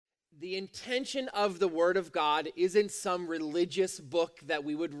the intention of the Word of God isn't some religious book that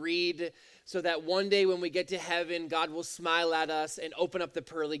we would read so that one day when we get to heaven, God will smile at us and open up the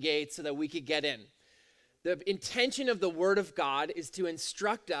pearly gates so that we could get in. The intention of the Word of God is to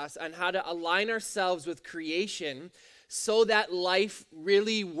instruct us on how to align ourselves with creation so that life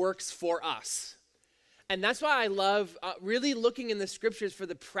really works for us. And that's why I love really looking in the scriptures for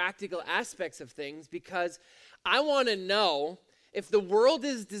the practical aspects of things, because I want to know if the world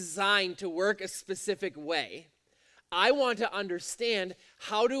is designed to work a specific way. I want to understand,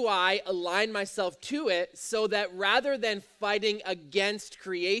 how do I align myself to it so that rather than fighting against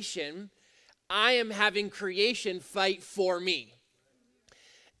creation, I am having creation fight for me.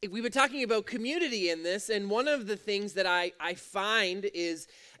 We've been talking about community in this, and one of the things that I find is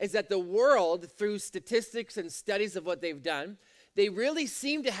that the world, through statistics and studies of what they've done, they really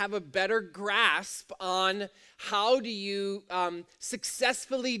seem to have a better grasp on how do you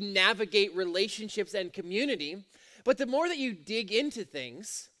successfully navigate relationships and community. But the more that you dig into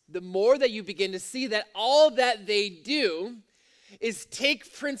things, the more that you begin to see that all that they do is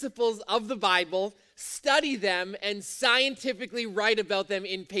take principles of the Bible, study them, and scientifically write about them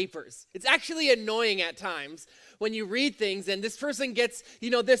in papers. It's actually annoying at times when you read things and this person gets,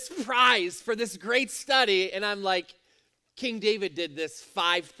 this prize for this great study, and I'm like, King David did this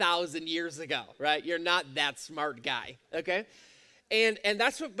 5,000 years ago, right? You're not that smart guy, okay? And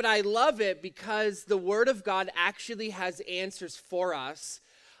that's what, but I love it because the Word of God actually has answers for us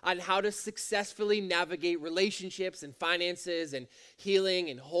on how to successfully navigate relationships and finances and healing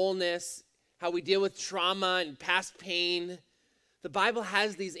and wholeness, how we deal with trauma and past pain. The Bible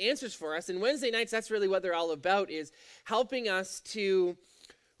has these answers for us. And Wednesday nights, that's really what they're all about, is helping us to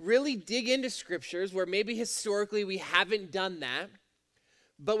really dig into scriptures where maybe historically we haven't done that,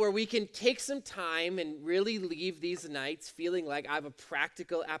 but where we can take some time and really leave these nights feeling like I have a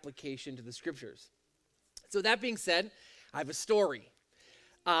practical application to the scriptures. So that being said, I have a story.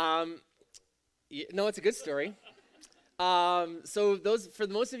 It's a good story. So for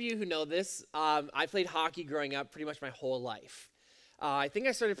most of you who know this, I played hockey growing up pretty much my whole life. I think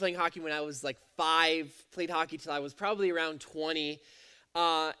I started playing hockey when I was like 5, played hockey till I was probably around 20.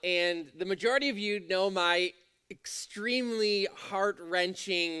 And the majority of you know my extremely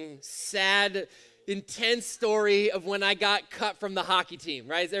heart-wrenching, sad, intense story of when I got cut from the hockey team,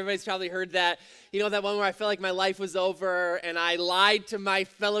 right? Everybody's probably heard that. That one where I felt like my life was over and I lied to my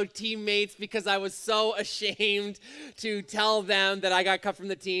fellow teammates because I was so ashamed to tell them that I got cut from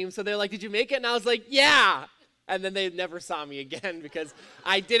the team. So they're like, "Did you make it?" And I was like, "Yeah." And then they never saw me again because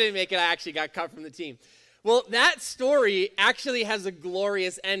I didn't make it. I actually got cut from the team. Well, that story actually has a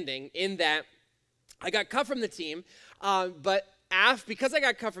glorious ending in that I got cut from the team, but because I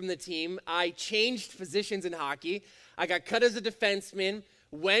got cut from the team, I changed positions in hockey. I got cut as a defenseman,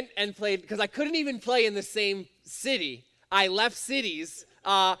 went and played, because I couldn't even play in the same city. I left cities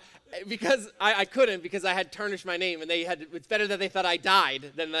because I couldn't, because I had tarnished my name, and it's better that they thought I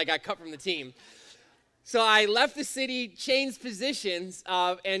died than that I got cut from the team. So I left the city, changed positions,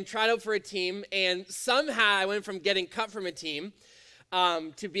 and tried out for a team, and somehow I went from getting cut from a team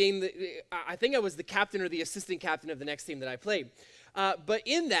to being I think I was the captain or the assistant captain of the next team that I played. But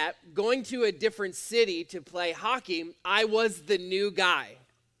in that, going to a different city to play hockey, I was the new guy.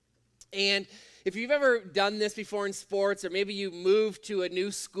 And if you've ever done this before in sports, or maybe you moved to a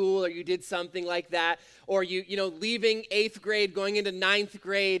new school or you did something like that, or leaving 8th grade, going into 9th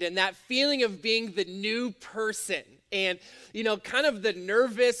grade, and that feeling of being the new person, and, kind of the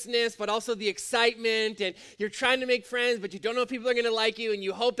nervousness, but also the excitement, and you're trying to make friends, but you don't know if people are going to like you, and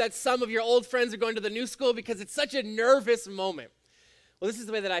you hope that some of your old friends are going to the new school because it's such a nervous moment. Well, this is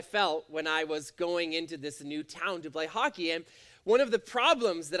the way that I felt when I was going into this new town to play hockey, and one of the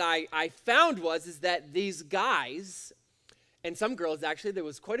problems that I found is that these guys, and some girls actually, there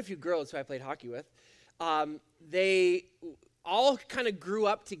was quite a few girls who I played hockey with, they all kind of grew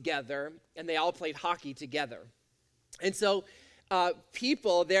up together, and they all played hockey together. And so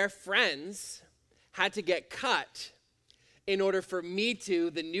their friends, had to get cut in order for me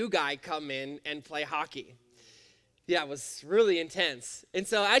the new guy, come in and play hockey. Yeah, it was really intense. And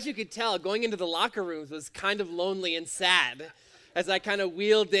so as you could tell, going into the locker rooms was kind of lonely and sad. As I kind of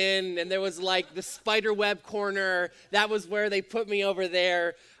wheeled in, and there was like the spider web corner. That was where they put me over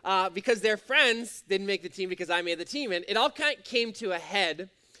there because their friends didn't make the team because I made the team. And it all kind of came to a head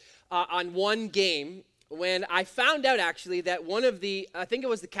on one game when I found out actually that I think it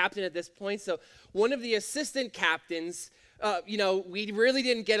was the captain at this point, so one of the assistant captains, we really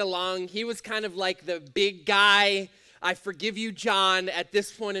didn't get along. He was kind of like the big guy. I forgive you, John, at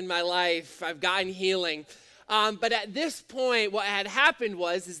this point in my life. I've gotten healing. But at this point, what had happened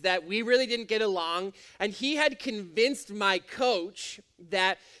is that we really didn't get along, and he had convinced my coach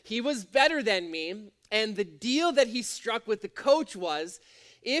that he was better than me, and the deal that he struck with the coach was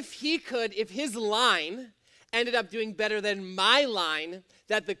if his line ended up doing better than my line,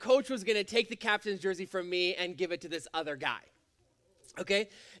 that the coach was going to take the captain's jersey from me and give it to this other guy. Okay?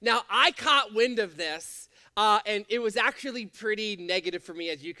 Now, I caught wind of this, and it was actually pretty negative for me,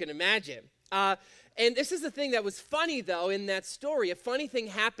 as you can imagine. And this is the thing that was funny, though, in that story. A funny thing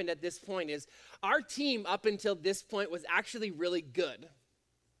happened at this point is our team up until this point was actually really good.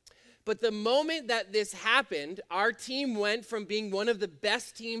 But the moment that this happened, our team went from being one of the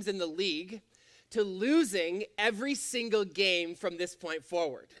best teams in the league to losing every single game from this point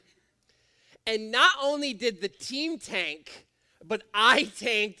forward. And not only did the team tank, but I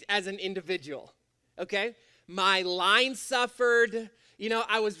tanked as an individual, okay? My line suffered. You know,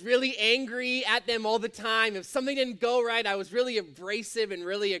 I was really angry at them all the time. If something didn't go right, I was really abrasive and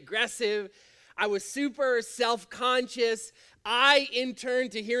really aggressive. I was super self-conscious. I, in turn,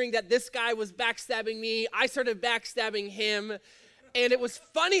 to hearing that this guy was backstabbing me, I started backstabbing him. And it was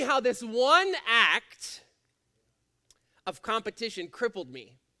funny how this one act of competition crippled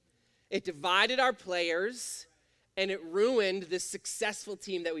me. It divided our players, and it ruined this successful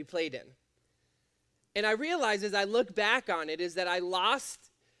team that we played in. And I realized as I look back on it is that I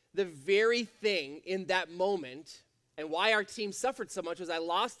lost the very thing in that moment, and why our team suffered so much was I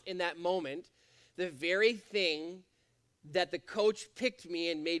lost in that moment the very thing that the coach picked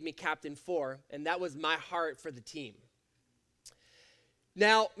me and made me captain for, and that was my heart for the team.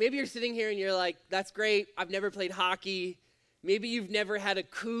 Now, maybe you're sitting here and you're like, that's great, I've never played hockey. Maybe you've never had a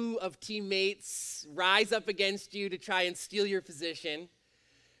coup of teammates rise up against you to try and steal your position.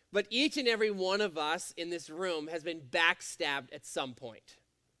 But each and every one of us in this room has been backstabbed at some point.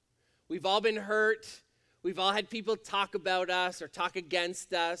 We've all been hurt. We've all had people talk about us or talk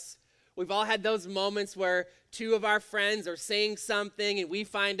against us. We've all had those moments where two of our friends are saying something and we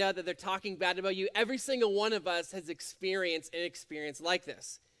find out that they're talking bad about you. Every single one of us has experienced an experience like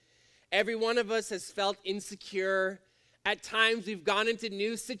this. Every one of us has felt insecure. At times we've gone into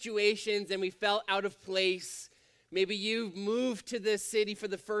new situations and we felt out of place. Maybe you've moved to this city for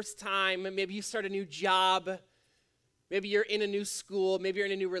the first time. Maybe you start a new job. Maybe you're in a new school. Maybe you're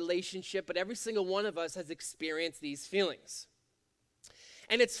in a new relationship. But every single one of us has experienced these feelings.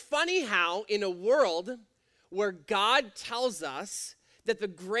 And it's funny how in a world where God tells us that the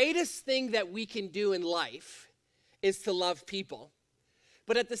greatest thing that we can do in life is to love people.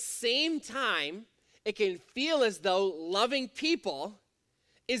 But at the same time, it can feel as though loving people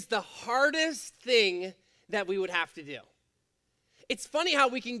is the hardest thing that we would have to do. It's funny how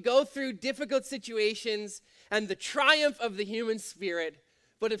we can go through difficult situations and the triumph of the human spirit,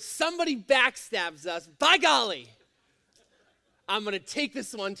 but if somebody backstabs us, by golly, I'm going to take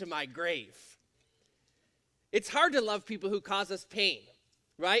this one to my grave. It's hard to love people who cause us pain,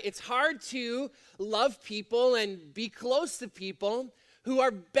 right? It's hard to love people and be close to people who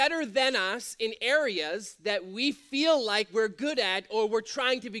are better than us in areas that we feel like we're good at or we're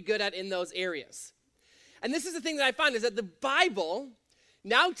trying to be good at in those areas. And this is the thing that I find is that the Bible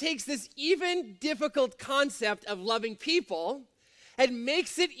now takes this even difficult concept of loving people and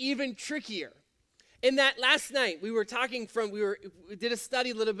makes it even trickier. In that last night, we did a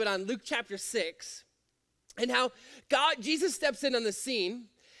study a little bit on Luke chapter 6 and how Jesus steps in on the scene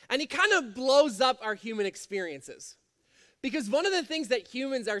and he kind of blows up our human experiences. Because one of the things that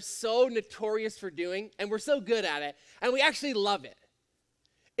humans are so notorious for doing, and we're so good at it, and we actually love it,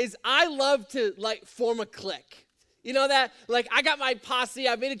 is I love to form a clique. You know that? I got my posse.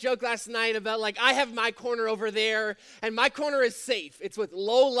 I made a joke last night about I have my corner over there, and my corner is safe. It's with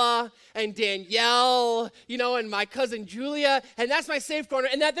Lola and Danielle, and my cousin Julia, and that's my safe corner.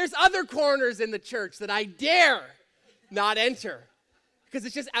 And that there's other corners in the church that I dare not enter because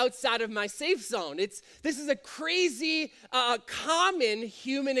it's just outside of my safe zone. This is a crazy, common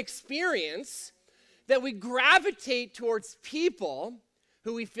human experience that we gravitate towards people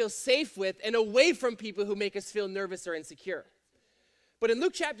who we feel safe with and away from people who make us feel nervous or insecure. But in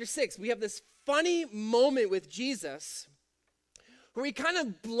Luke chapter 6, we have this funny moment with Jesus where he kind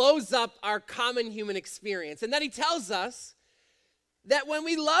of blows up our common human experience. And that he tells us that when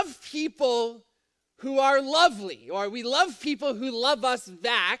we love people who are lovely, or we love people who love us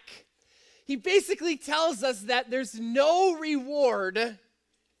back, he basically tells us that there's no reward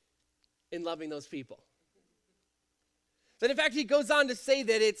in loving those people. That in fact, he goes on to say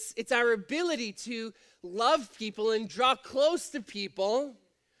that it's our ability to love people and draw close to people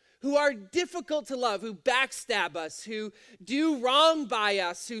who are difficult to love, who backstab us, who do wrong by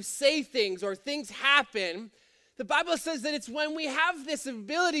us, who say things or things happen, the Bible says that it's when we have this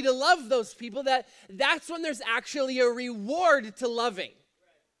ability to love those people that's when there's actually a reward to loving.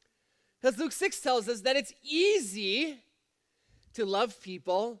 Because Luke 6 tells us that it's easy to love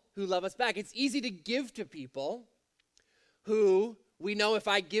people who love us back. It's easy to give to people who we know if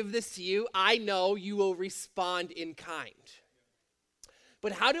I give this to you, I know you will respond in kind.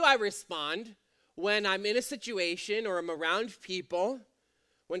 But how do I respond when I'm in a situation or I'm around people,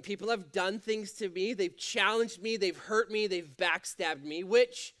 when people have done things to me, they've challenged me, they've hurt me, they've backstabbed me,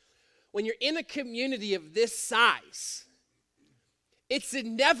 which when you're in a community of this size, it's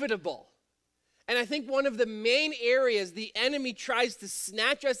inevitable. And I think one of the main areas the enemy tries to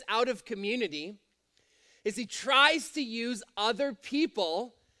snatch us out of community is he tries to use other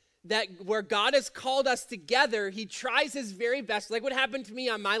people that where God has called us together, he tries his very best, like what happened to me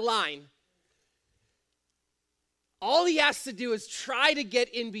on my line. All he has to do is try to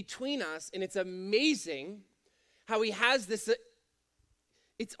get in between us, and it's amazing how he has this,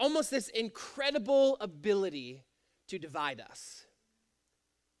 it's almost this incredible ability to divide us.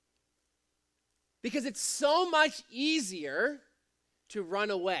 Because it's so much easier to run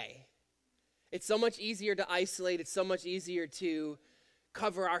away. It's so much easier to isolate. It's so much easier to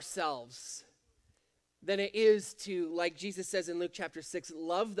cover ourselves than it is to, like Jesus says in Luke chapter 6,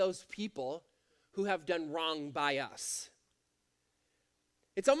 love those people who have done wrong by us.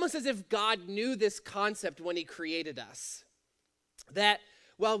 It's almost as if God knew this concept when he created us. That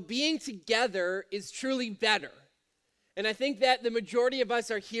while being together is truly better. And I think that the majority of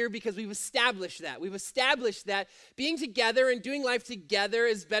us are here because we've established that. We've established that being together and doing life together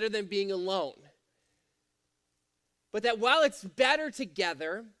is better than being alone. But that while it's better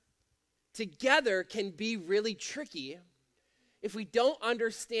together, together can be really tricky if we don't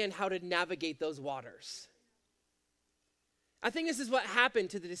understand how to navigate those waters. I think this is what happened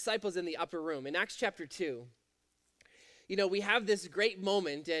to the disciples in the upper room. In Acts chapter 2, we have this great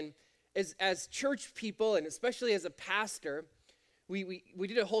moment, and as church people, and especially as a pastor, we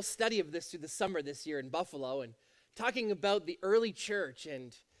did a whole study of this through the summer this year in Buffalo, and talking about the early church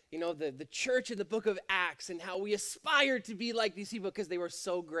and, the church in the book of Acts and how we aspired to be like these people because they were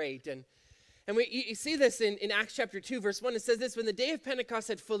so great. And you see this in Acts chapter 2, verse 1. It says this, when the day of Pentecost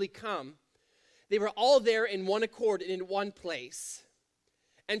had fully come, they were all there in one accord and in one place.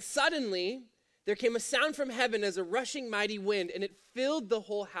 And suddenly there came a sound from heaven as a rushing mighty wind, and it filled the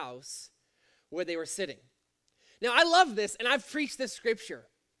whole house where they were sitting. Now, I love this, and I've preached this scripture,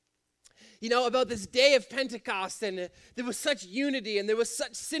 about this day of Pentecost, and there was such unity, and there was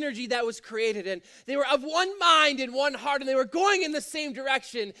such synergy that was created, and they were of one mind and one heart, and they were going in the same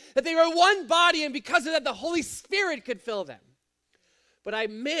direction, that they were one body, and because of that, the Holy Spirit could fill them. But I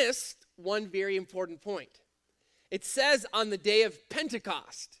missed one very important point. It says on the day of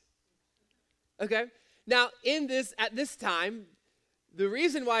Pentecost. Okay? Now, at this time, the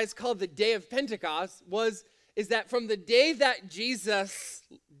reason why it's called the day of Pentecost is that from the day that Jesus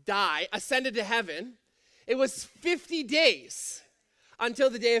ascended to heaven, it was 50 days until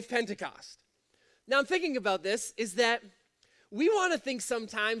the day of Pentecost. Now, I'm thinking about this, is that we want to think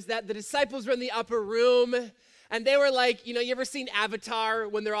sometimes that the disciples were in the upper room, and they were like, you ever seen Avatar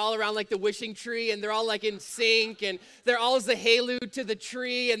when they're all around like the wishing tree and they're all like in sync and they're all Zehalu to the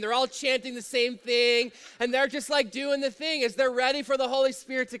tree and they're all chanting the same thing and they're just like doing the thing as they're ready for the Holy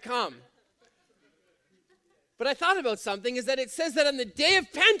Spirit to come. But I thought about something, is that it says that on the day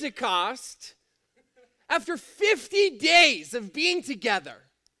of Pentecost, after 50 days of being together,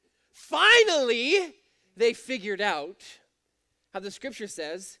 finally they figured out how the scripture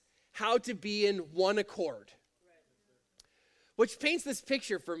says how to be in one accord. Which paints this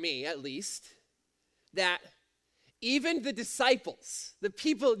picture for me, at least, that even the disciples, the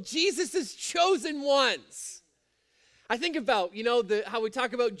people, Jesus' chosen ones. I think about, how we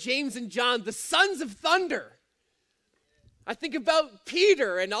talk about James and John, the sons of thunder. I think about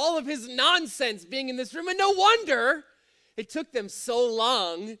Peter and all of his nonsense being in this room, and no wonder it took them so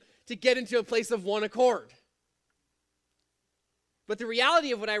long to get into a place of one accord. But the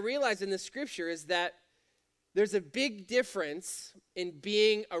reality of what I realized in this scripture is that there's a big difference in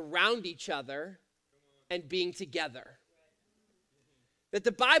being around each other and being together. That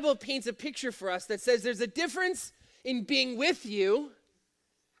the Bible paints a picture for us that says there's a difference in being with you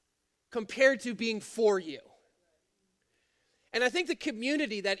compared to being for you. And I think the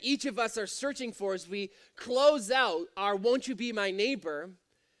community that each of us are searching for as we close out our Won't You Be My Neighbor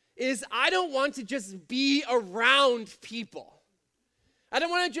is I don't want to just be around people. I don't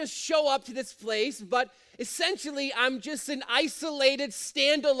want to just show up to this place, but essentially I'm just an isolated,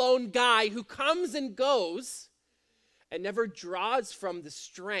 standalone guy who comes and goes and never draws from the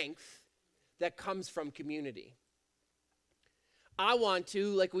strength that comes from community. I want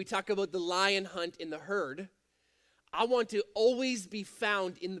to, like we talk about the lion hunt in the herd, I want to always be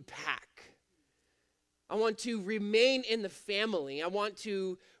found in the pack. I want to remain in the family. I want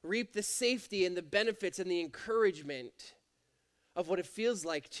to reap the safety and the benefits and the encouragement of what it feels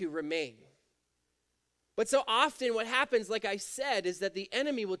like to remain. But so often what happens, like I said, is that the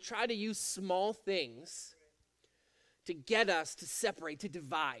enemy will try to use small things to get us to separate, to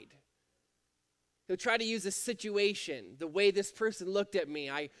divide. He'll try to use a situation, the way this person looked at me.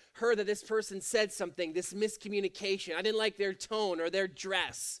 I heard that this person said something, this miscommunication. I didn't like their tone or their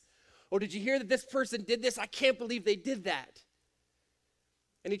dress. Or did you hear that this person did this? I can't believe they did that.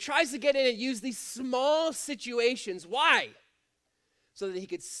 And he tries to get in and use these small situations. Why? So that he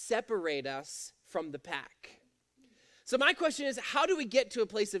could separate us from the pack. So my question is, how do we get to a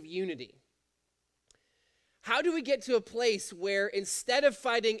place of unity? How do we get to a place where instead of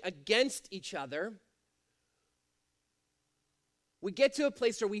fighting against each other, we get to a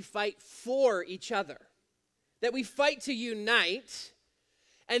place where we fight for each other? That we fight to unite.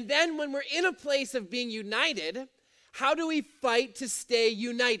 And then when we're in a place of being united, how do we fight to stay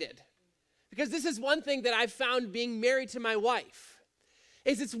united? Because this is one thing that I've found being married to my wife,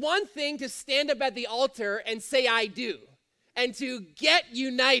 is it's one thing to stand up at the altar and say I do, and to get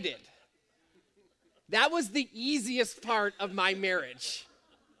united. That was the easiest part of my marriage.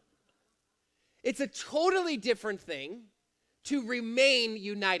 It's a totally different thing to remain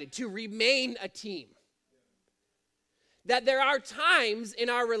united, to remain a team. That there are times in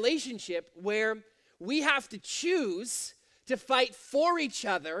our relationship where we have to choose to fight for each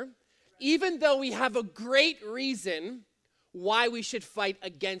other, even though we have a great reason why we should fight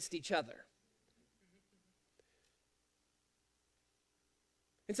against each other.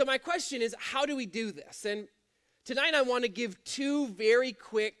 And so my question is, how do we do this? And tonight I want to give two very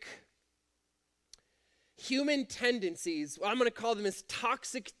quick human tendencies, well, I'm going to call them as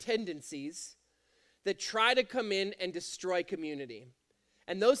toxic tendencies, that try to come in and destroy community.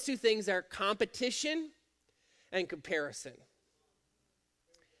 And those two things are competition and comparison.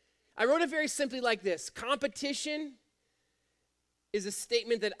 I wrote it very simply like this. Competition is a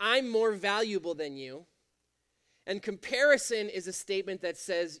statement that I'm more valuable than you. And comparison is a statement that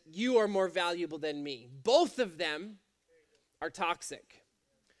says you are more valuable than me. Both of them are toxic.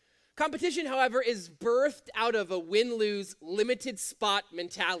 Competition, however, is birthed out of a win-lose, limited spot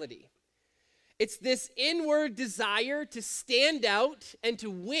mentality. It's this inward desire to stand out and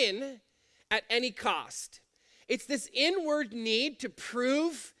to win at any cost. It's this inward need to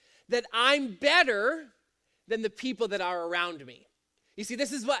prove that I'm better than the people that are around me. You see,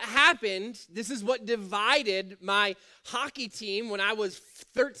 this is what happened. This is what divided my hockey team when I was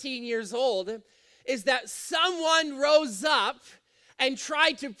 13 years old, is that someone rose up and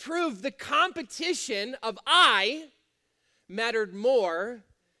tried to prove the competition of I mattered more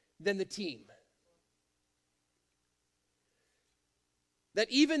than the team. That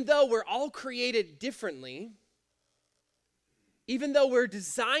even though we're all created differently, even though we're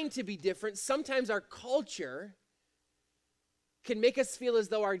designed to be different, sometimes our culture can make us feel as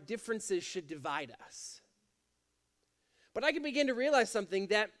though our differences should divide us. But I can begin to realize something,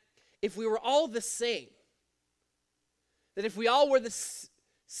 that if we were all the same, that if we all were the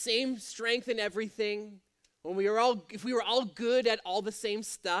same strength in everything, if we were all good at all the same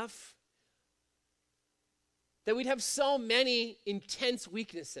stuff, that we'd have so many intense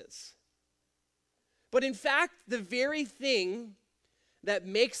weaknesses. But in fact, the very thing that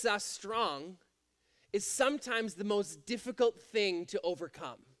makes us strong is sometimes the most difficult thing to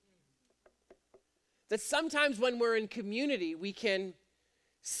overcome. That sometimes when we're in community, we can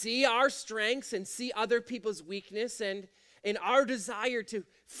see our strengths and see other people's weakness, and in our desire to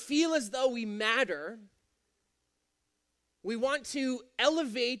feel as though we matter, we want to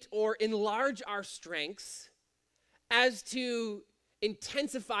elevate or enlarge our strengths as to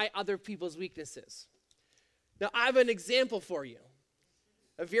intensify other people's weaknesses. Now, I have an example for you,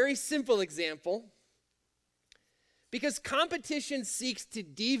 a very simple example. Because competition seeks to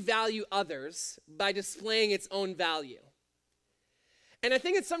devalue others by displaying its own value. And I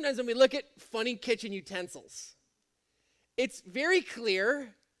think that sometimes when we look at funny kitchen utensils, it's very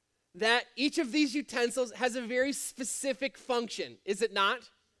clear that each of these utensils has a very specific function, is it not?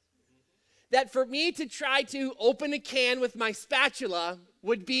 That for me to try to open a can with my spatula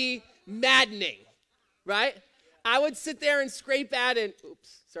would be maddening, right? I would sit there and scrape at it,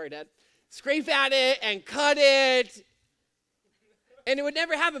 scrape at it and cut it. And it would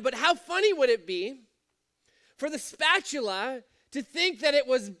never happen. But how funny would it be for the spatula to think that it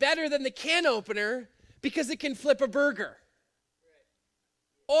was better than the can opener because it can flip a burger?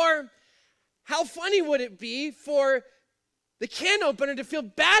 Or how funny would it be for the can opener to feel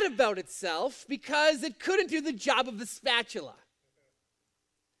bad about itself because it couldn't do the job of the spatula?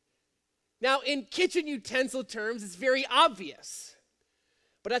 Now, in kitchen utensil terms, it's very obvious.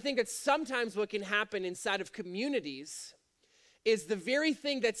 But I think that sometimes what can happen inside of communities is the very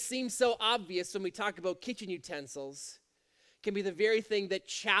thing that seems so obvious when we talk about kitchen utensils can be the very thing that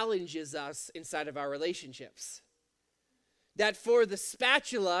challenges us inside of our relationships. That for the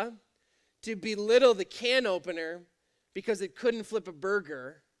spatula to belittle the can opener because it couldn't flip a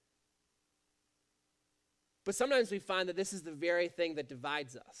burger, but sometimes we find that this is the very thing that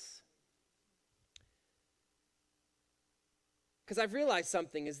divides us. Because I've realized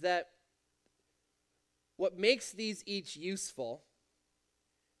something is that what makes these each useful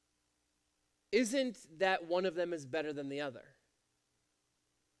isn't that one of them is better than the other.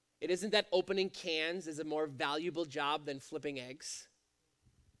 It isn't that opening cans is a more valuable job than flipping eggs.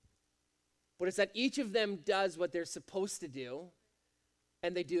 But it's that each of them does what they're supposed to do,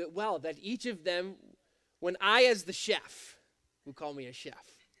 and they do it well. That each of them, when I as the chef, who call me a chef,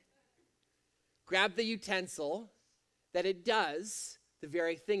 grab the utensil, that it does the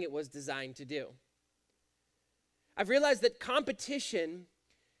very thing it was designed to do. I've realized that competition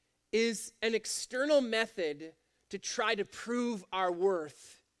is an external method to try to prove our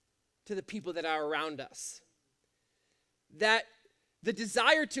worth to the people that are around us. That the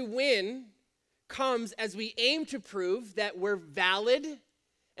desire to win comes as we aim to prove that we're valid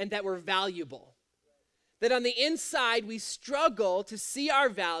and that we're valuable. That on the inside we struggle to see our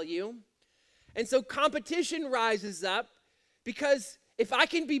value, and so competition rises up because if I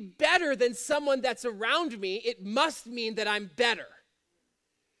can be better than someone that's around me, it must mean that I'm better.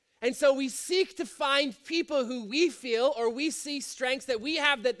 And so we seek to find people who we feel or we see strengths that we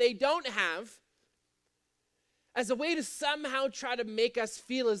have that they don't have as a way to somehow try to make us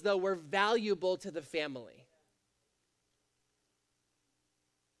feel as though we're valuable to the family.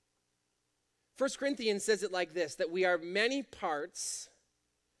 1 Corinthians says it like this, that we are many parts,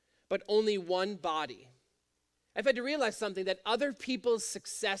 but only one body. I've had to realize something, that other people's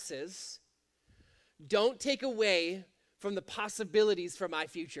successes don't take away from the possibilities for my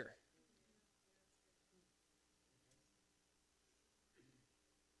future.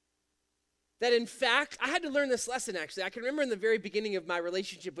 That in fact, I had to learn this lesson actually. I can remember in the very beginning of my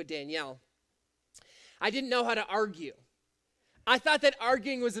relationship with Danielle, I didn't know how to argue. I thought that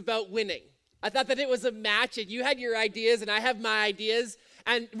arguing was about winning. I thought that it was a match and you had your ideas and I have my ideas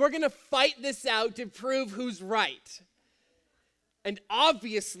and we're going to fight this out to prove who's right. And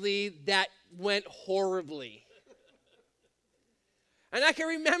obviously that went horribly. And I can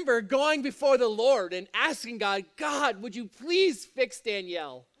remember going before the Lord and asking God, God, would you please fix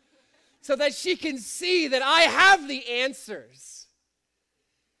Danielle so that she can see that I have the answers?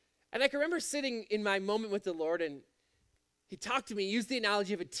 And I can remember sitting in my moment with the Lord, and he talked to me, he used the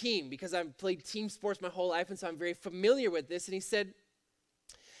analogy of a team because I've played team sports my whole life, and so I'm very familiar with this. And he said,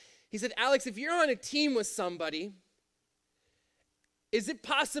 Alex, if you're on a team with somebody, is it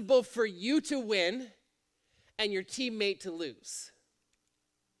possible for you to win and your teammate to lose?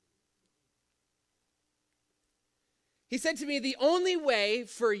 He said to me, the only way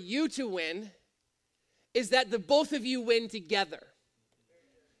for you to win is that the both of you win together.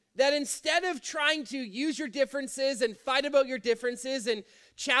 That instead of trying to use your differences and fight about your differences and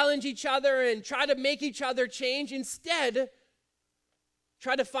challenge each other and try to make each other change, instead,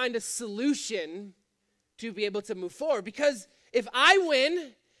 try to find a solution to be able to move forward. Because if I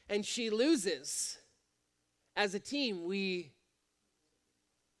win and she loses, as a team,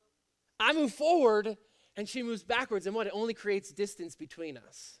 I move forward and she moves backwards, and it only creates distance between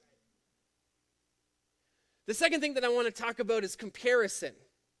us. The second thing that I want to talk about is comparison.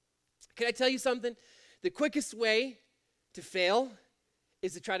 Can I tell you something? The quickest way to fail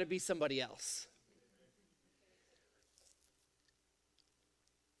is to try to be somebody else.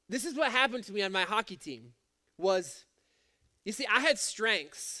 This is what happened to me on my hockey team. You see, I had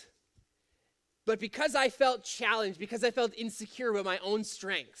strengths, but because I felt challenged, because I felt insecure with my own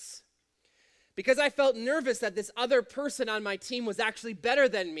strengths, because I felt nervous that this other person on my team was actually better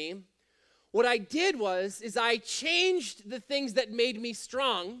than me, what I did was I changed the things that made me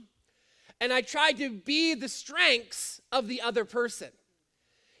strong, and I tried to be the strengths of the other person.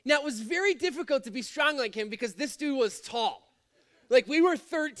 Now, it was very difficult to be strong like him because this dude was tall. Like, we were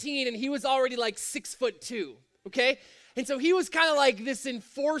 13, and he was already like 6'2", okay? And so he was kind of like this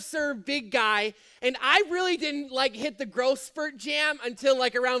enforcer, big guy. And I really didn't like hit the growth spurt jam until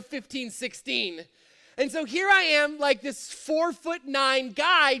like around 15, 16. And so here I am, like this 4'9"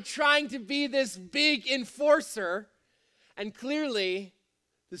 guy trying to be this big enforcer. And clearly,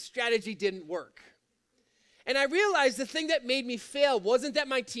 the strategy didn't work. And I realized the thing that made me fail wasn't that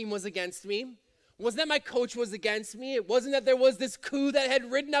my team was against me. It wasn't that my coach was against me. It wasn't that there was this coup that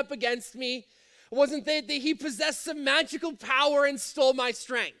had ridden up against me. It wasn't that he possessed some magical power and stole my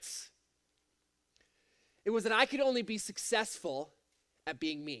strengths. It was that I could only be successful at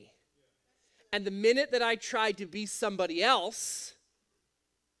being me. And the minute that I tried to be somebody else,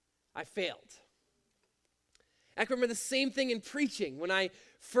 I failed. I can remember the same thing in preaching. When I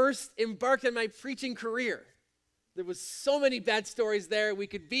first embarked on my preaching career, there was so many bad stories there. We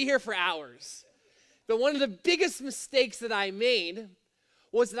could be here for hours. But one of the biggest mistakes that I made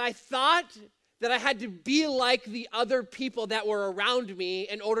was that I thought that I had to be like the other people that were around me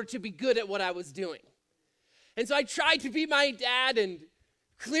in order to be good at what I was doing. And so I tried to be my dad, and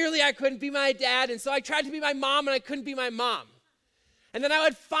clearly I couldn't be my dad. And so I tried to be my mom, and I couldn't be my mom. And then I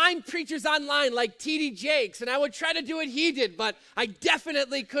would find preachers online like T.D. Jakes, and I would try to do what he did, but I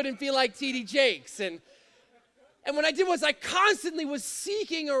definitely couldn't be like T.D. Jakes. And what I did was I constantly was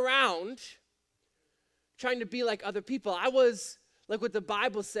seeking around trying to be like other people. I was, like what the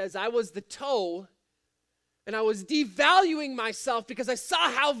Bible says, I was the toe, and I was devaluing myself because I saw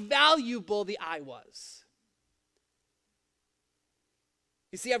how valuable the I was.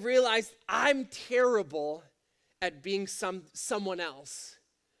 You see, I've realized I'm terrible at being someone else,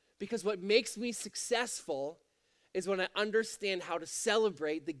 because what makes me successful is when I understand how to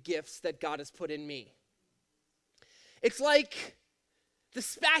celebrate the gifts that God has put in me. It's like the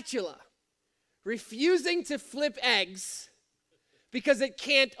spatula refusing to flip eggs because it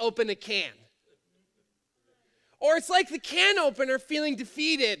can't open a can. Or it's like the can opener feeling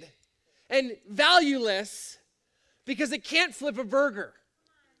defeated and valueless because it can't flip a burger.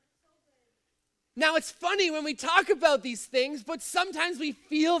 Now, it's funny when we talk about these things, but sometimes we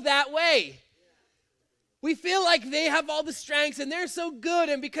feel that way. We feel like they have all the strengths and they're so good,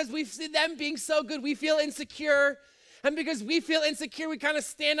 and because we see them being so good, we feel insecure. And because we feel insecure, we kind of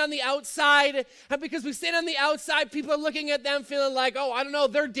stand on the outside. And because we stand on the outside, people are looking at them feeling like, oh, I don't know,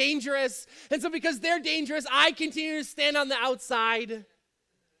 they're dangerous. And so because they're dangerous, I continue to stand on the outside.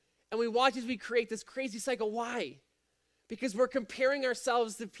 And we watch as we create this crazy cycle. Why? Because we're comparing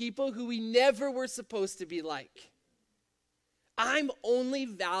ourselves to people who we never were supposed to be like. I'm only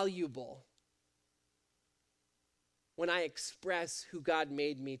valuable when I express who God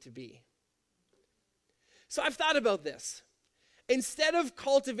made me to be. So I've thought about this. Instead of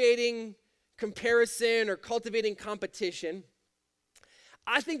cultivating comparison or cultivating competition,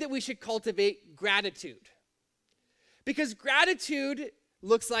 I think that we should cultivate gratitude. Because gratitude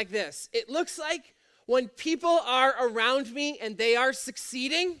looks like this. It looks like when people are around me and they are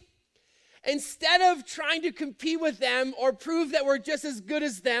succeeding, instead of trying to compete with them or prove that we're just as good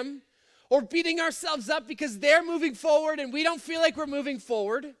as them, or beating ourselves up because they're moving forward and we don't feel like we're moving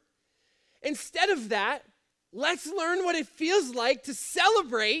forward, instead of that, let's learn what it feels like to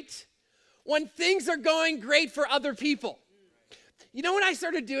celebrate when things are going great for other people. You know what I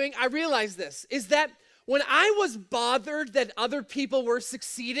started doing? I realized this, is that when I was bothered that other people were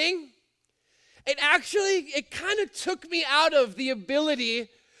succeeding, it kind of took me out of the ability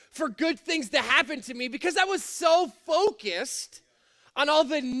for good things to happen to me because I was so focused on all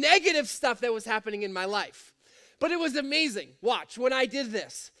the negative stuff that was happening in my life. But it was amazing. Watch, when I did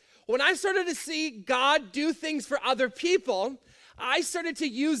this. When I started to see God do things for other people, I started to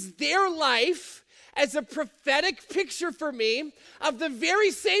use their life as a prophetic picture for me of the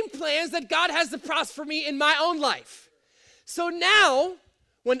very same plans that God has to prosper me in my own life. So now,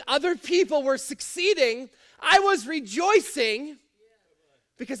 when other people were succeeding, I was rejoicing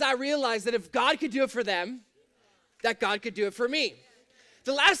because I realized that if God could do it for them, that God could do it for me.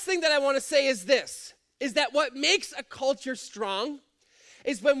 The last thing that I want to say is this, is that what makes a culture strong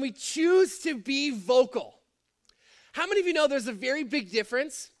is when we choose to be vocal. How many of you know there's a very big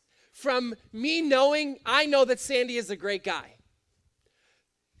difference from me knowing, I know that Sandy is a great guy.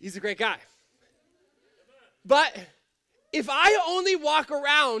 He's a great guy. But if I only walk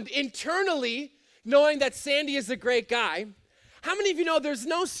around internally knowing that Sandy is a great guy, how many of you know there's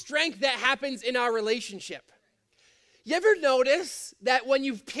no strength that happens in our relationship? You ever notice that when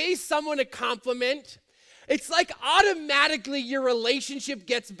you pay someone a compliment, it's like automatically your relationship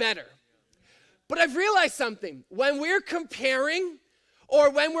gets better? But I've realized something. When we're comparing or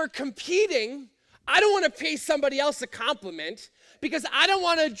when we're competing, I don't want to pay somebody else a compliment because I don't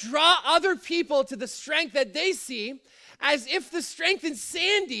want to draw other people to the strength that they see, as if the strength in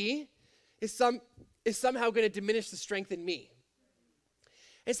Sandy is somehow going to diminish the strength in me.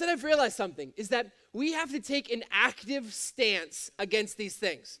 Instead, I've realized something, is that we have to take an active stance against these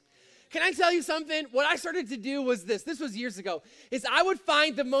things. Can I tell you something? What I started to do was this was years ago, is I would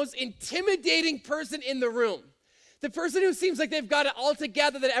find the most intimidating person in the room. The person who seems like they've got it all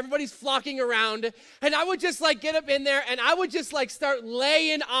together, that everybody's flocking around. And I would just like get up in there and I would just like start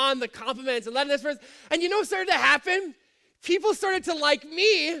laying on the compliments and letting this person. And you know what started to happen? People started to like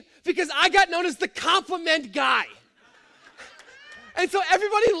me because I got known as the compliment guy. And so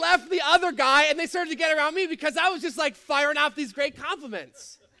everybody left the other guy and they started to get around me because I was just like firing off these great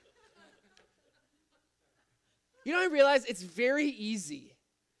compliments. You know, I realized it's very easy.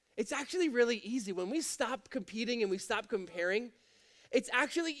 It's actually really easy. When we stop competing and we stop comparing, it's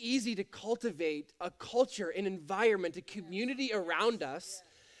actually easy to cultivate a culture, an environment, a community around us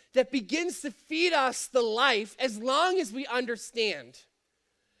that begins to feed us the life as long as we understand.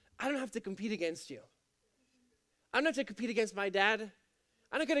 I don't have to compete against you. I don't have to compete against my dad.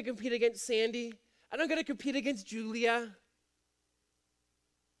 I'm not going to compete against Sandy. I'm not going to compete against Julia.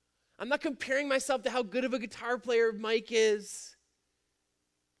 I'm not comparing myself to how good of a guitar player Mike is.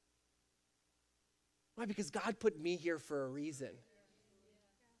 Why? Because God put me here for a reason.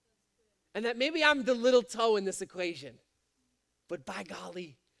 And that maybe I'm the little toe in this equation. But by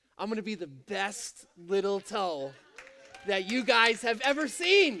golly, I'm going to be the best little toe that you guys have ever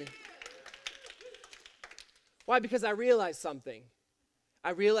seen. Why? Because I realized something.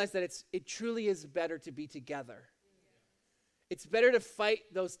 I realized that it truly is better to be together. It's better to fight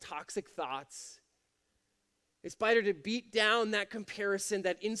those toxic thoughts. It's better to beat down that comparison,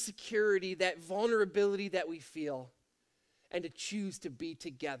 that insecurity, that vulnerability that we feel, and to choose to be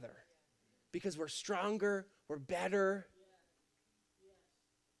together. Because we're stronger, we're better.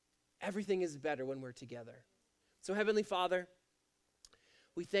 Everything is better when we're together. So Heavenly Father,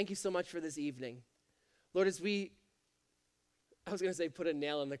 we thank you so much for this evening. Lord, as I was going to say put a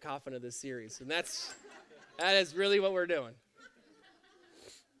nail in the coffin of this series, and that is really what we're doing.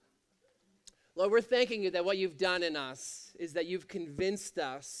 Lord, we're thanking you that what you've done in us is that you've convinced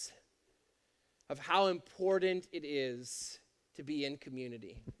us of how important it is to be in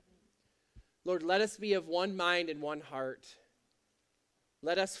community. Lord, let us be of one mind and one heart.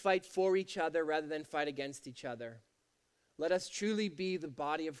 Let us fight for each other rather than fight against each other. Let us truly be the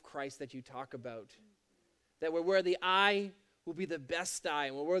body of Christ that you talk about. That where the eye will be the best eye,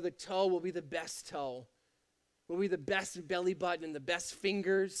 and where the toe will be the best toe. Will be the best belly button and the best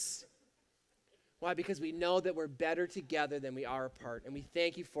fingers. Why? Because we know that we're better together than we are apart. And we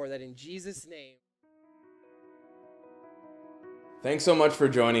thank you for that in Jesus' name. Thanks so much for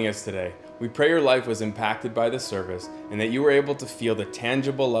joining us today. We pray your life was impacted by this service and that you were able to feel the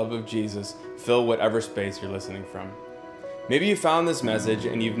tangible love of Jesus fill whatever space you're listening from. Maybe you found this message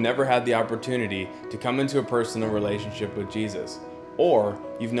and you've never had the opportunity to come into a personal relationship with Jesus, or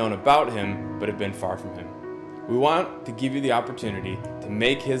you've known about him but have been far from him. We want to give you the opportunity to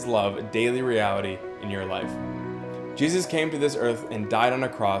make his love a daily reality in your life. Jesus came to this earth and died on a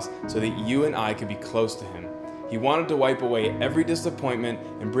cross so that you and I could be close to him. He wanted to wipe away every disappointment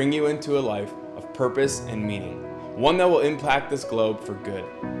and bring you into a life of purpose and meaning, one that will impact this globe for good.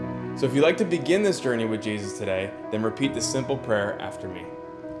 So if you'd like to begin this journey with Jesus today, then repeat this simple prayer after me.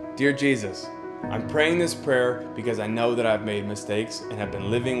 Dear Jesus, I'm praying this prayer because I know that I've made mistakes and have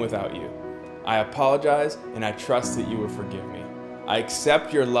been living without you. I apologize and I trust that you will forgive me. I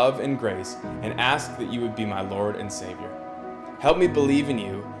accept your love and grace and ask that you would be my Lord and Savior. Help me believe in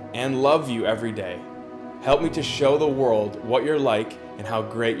you and love you every day. Help me to show the world what you're like and how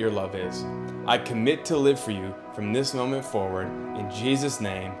great your love is. I commit to live for you from this moment forward. In Jesus'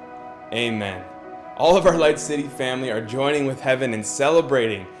 name, amen. All of our Light City family are joining with heaven and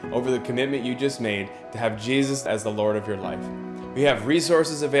celebrating over the commitment you just made to have Jesus as the Lord of your life. We have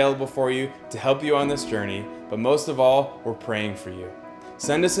resources available for you to help you on this journey, but most of all, we're praying for you.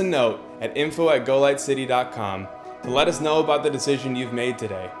 Send us a note at info@golightcity.com to let us know about the decision you've made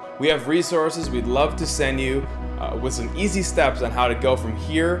today. We have resources we'd love to send you with some easy steps on how to go from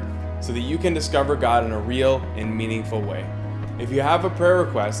here so that you can discover God in a real and meaningful way. If you have a prayer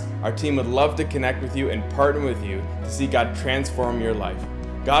request, our team would love to connect with you and partner with you to see God transform your life.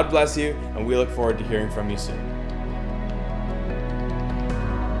 God bless you, and we look forward to hearing from you soon.